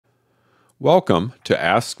Welcome to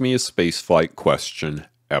Ask Me a Spaceflight Question,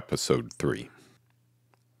 Episode 3.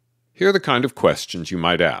 Here are the kind of questions you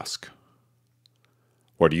might ask.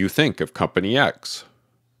 What do you think of Company X?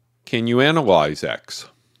 Can you analyze X?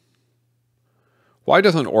 Why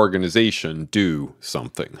does an organization do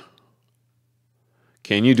something?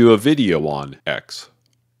 Can you do a video on X?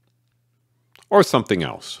 Or something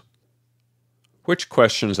else? Which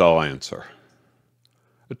questions I'll answer.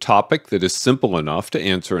 A topic that is simple enough to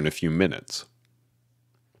answer in a few minutes.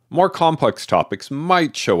 More complex topics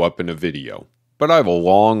might show up in a video, but I have a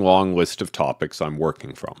long list of topics I'm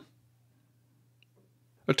working from.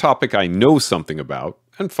 A topic I know something about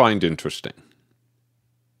and find interesting.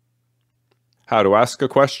 How to ask a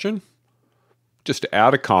question? Just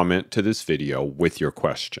add a comment to this video with your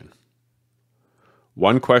question.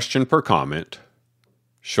 One question per comment.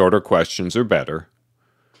 Shorter questions are better.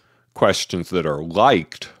 Questions that are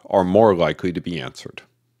liked are more likely to be answered.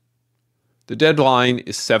 The deadline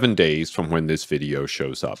is 7 days from when this video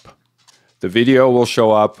shows up. The video will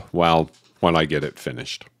show up, well, when I get it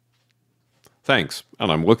finished. Thanks, and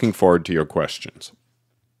I'm looking forward to your questions.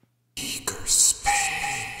 EagerSpace.